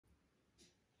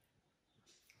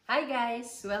Hi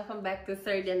guys! Welcome back to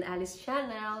Thirdy&Alli's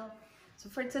channel.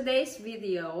 So for today's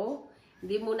video,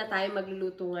 hindi muna tayo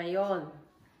magluluto ngayon.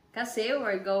 Kasi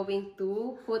we're going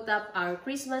to put up our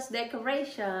Christmas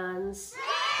decorations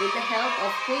with the help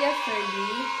of Kuya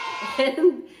Thirdy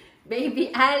and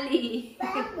Baby Ali.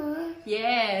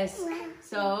 Yes!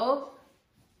 So,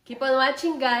 keep on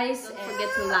watching guys. Don't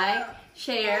forget to like,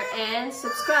 share, and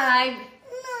subscribe.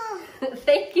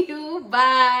 Thank you!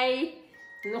 Bye!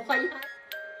 Ano kaya?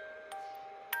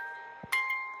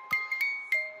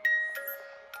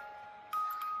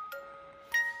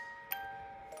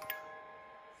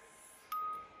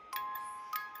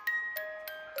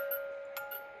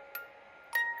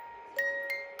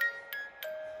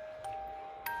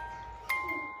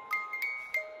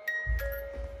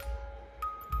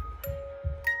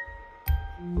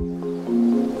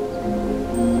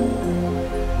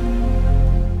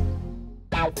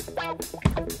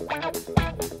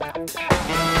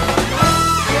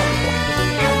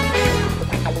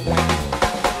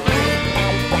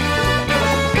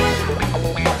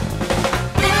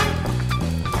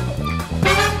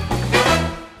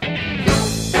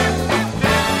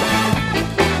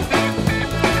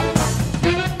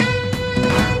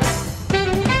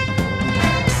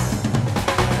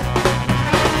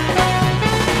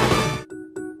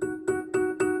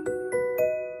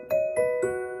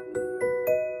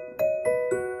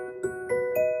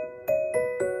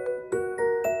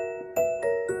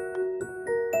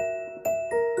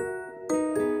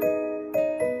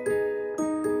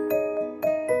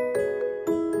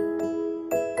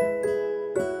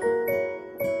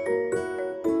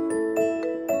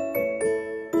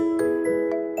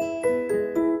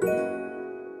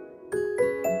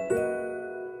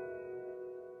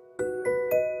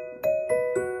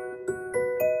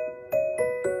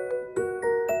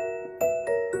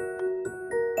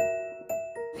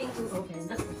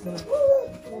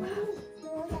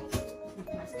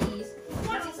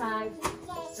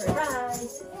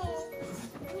 Surprise!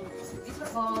 Christmas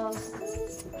balls!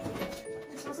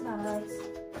 Christmas lights!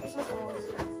 Christmas balls!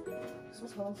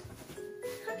 Christmas balls!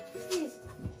 What's this?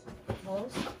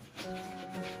 Balls?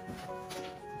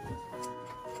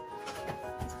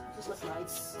 Christmas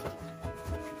lights.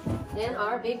 Then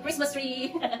our big Christmas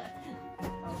tree!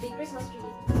 Our big Christmas tree!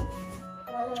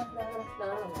 La, la, la, la,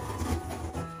 la.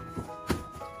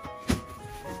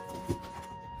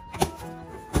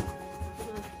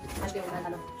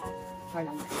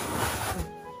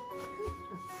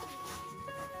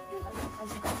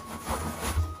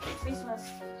 Christmas.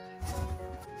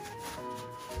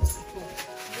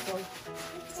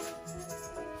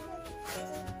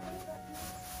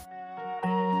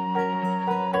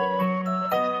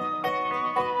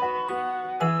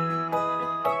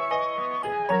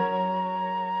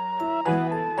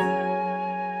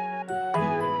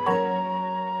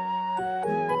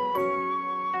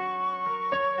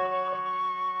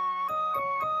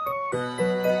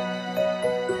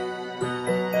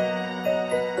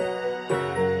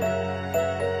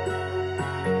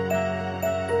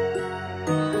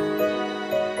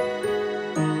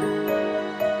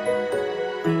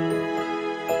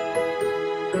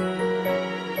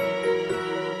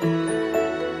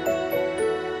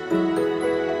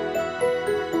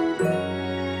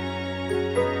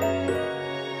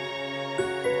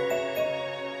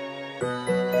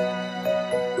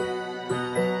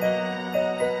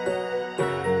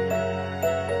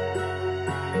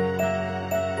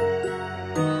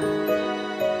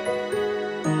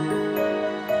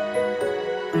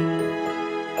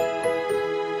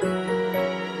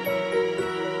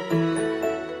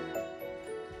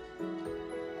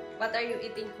 What are you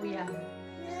eating, Kuya?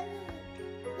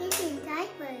 Eating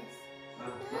diapers.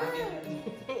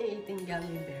 Eating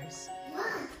gummy bears.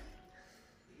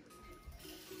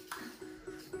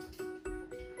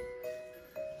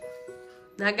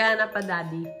 Nagana pa,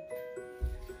 Daddy.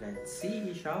 Let's see,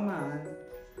 Shaman.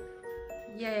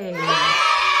 Yay!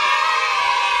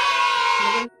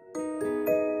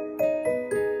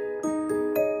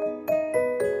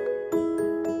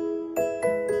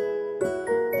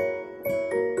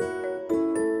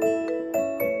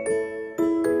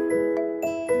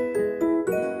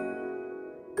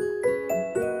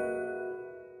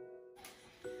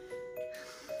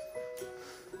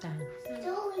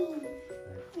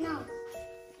 No.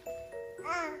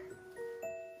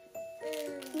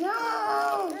 No.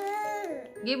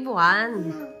 Give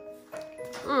one.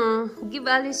 Give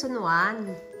Allison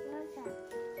one.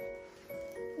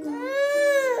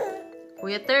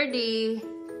 Kuya Thirdy.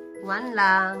 One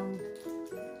lang.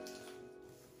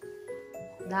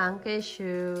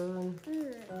 Dankeschön.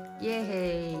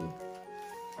 Yay!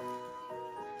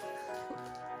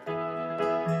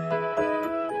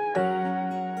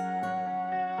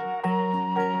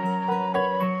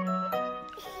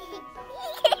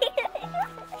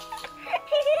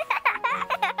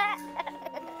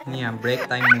 niya. Break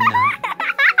time muna.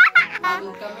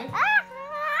 Pagod kami.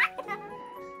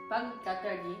 Pagod ka,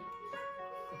 Thirdy.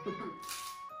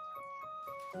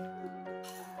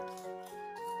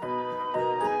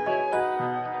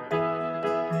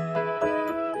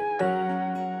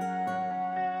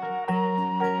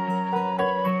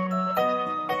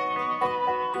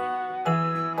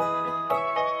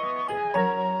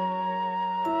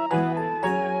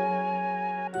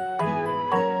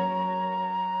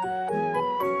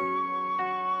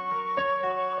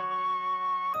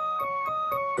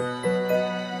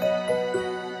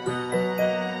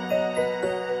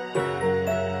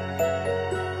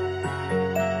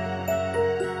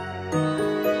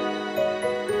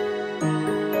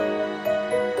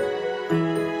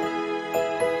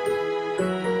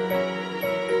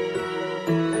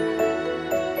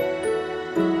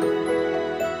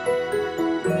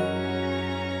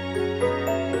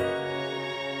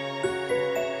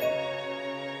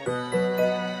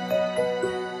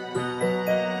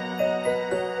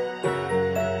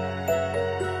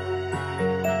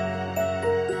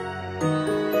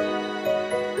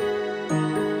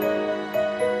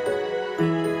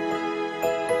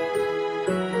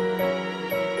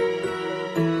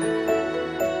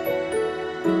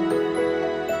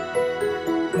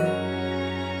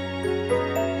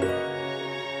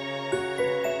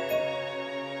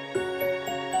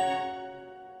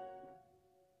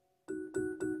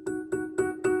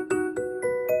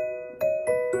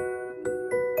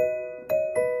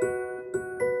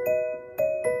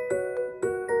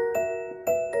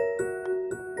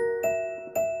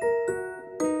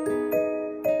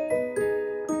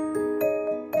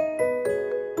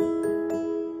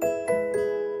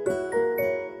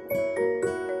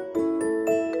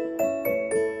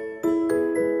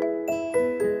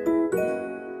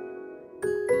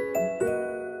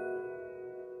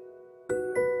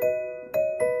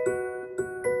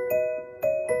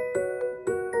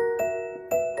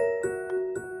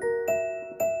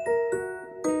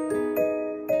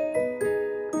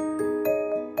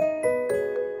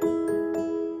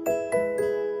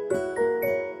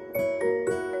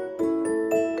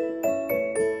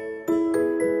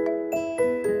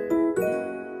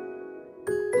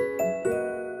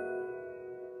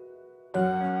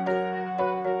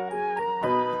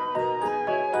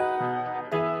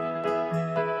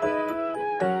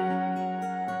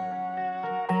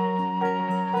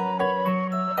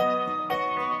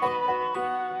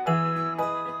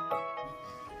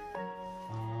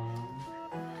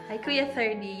 Hi, Kuya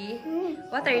Thirdy.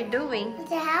 What are you doing? I'm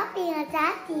helping a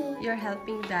daddy. You're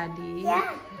helping Daddy.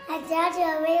 Yeah, a daddy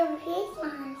away on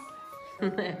Christmas.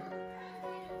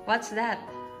 What's that?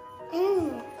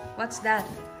 Mm. What's that?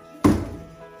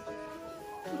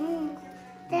 Mm.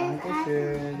 Then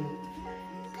Dankeschön.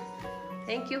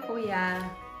 Thank you, Kuya.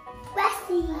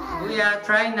 Rusty. Kuya,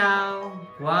 try now.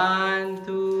 1,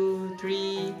 2,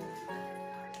 3.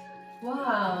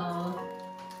 Wow.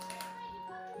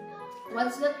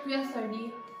 What's that, Kuya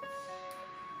Thirdy?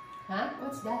 Huh?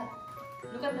 What's that?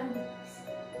 Look at that.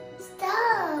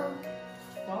 Stove.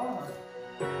 Oh.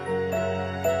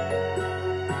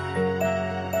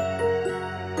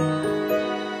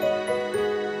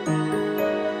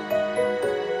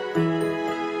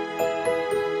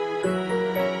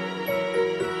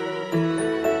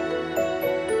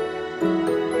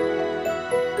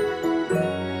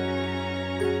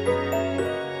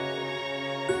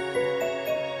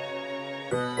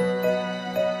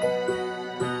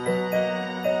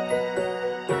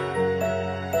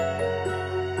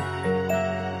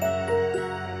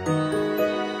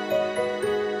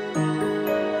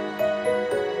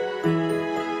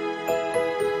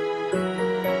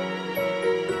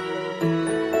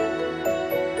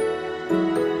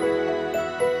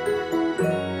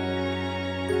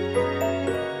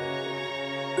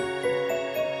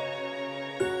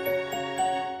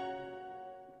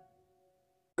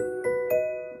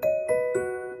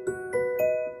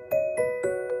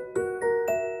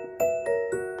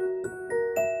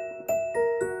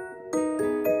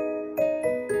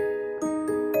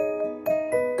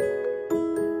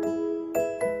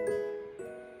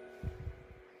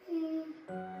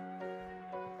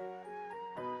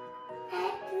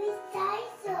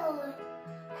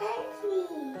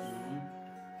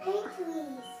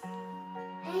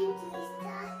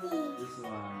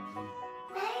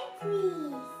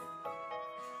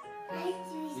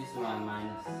 This one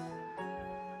minus.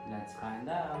 Let's find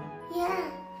out. Yeah,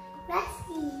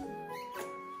 Rusty.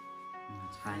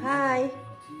 Let's find Hi. out.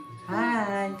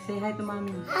 Hi. Say hi to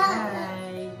mommy.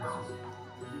 Hi.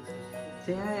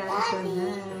 Say hi, Addison.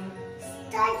 Hi.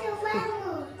 Start your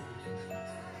memo.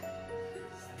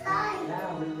 Start Start.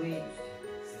 Yeah, we'll wait.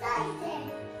 Start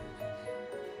there.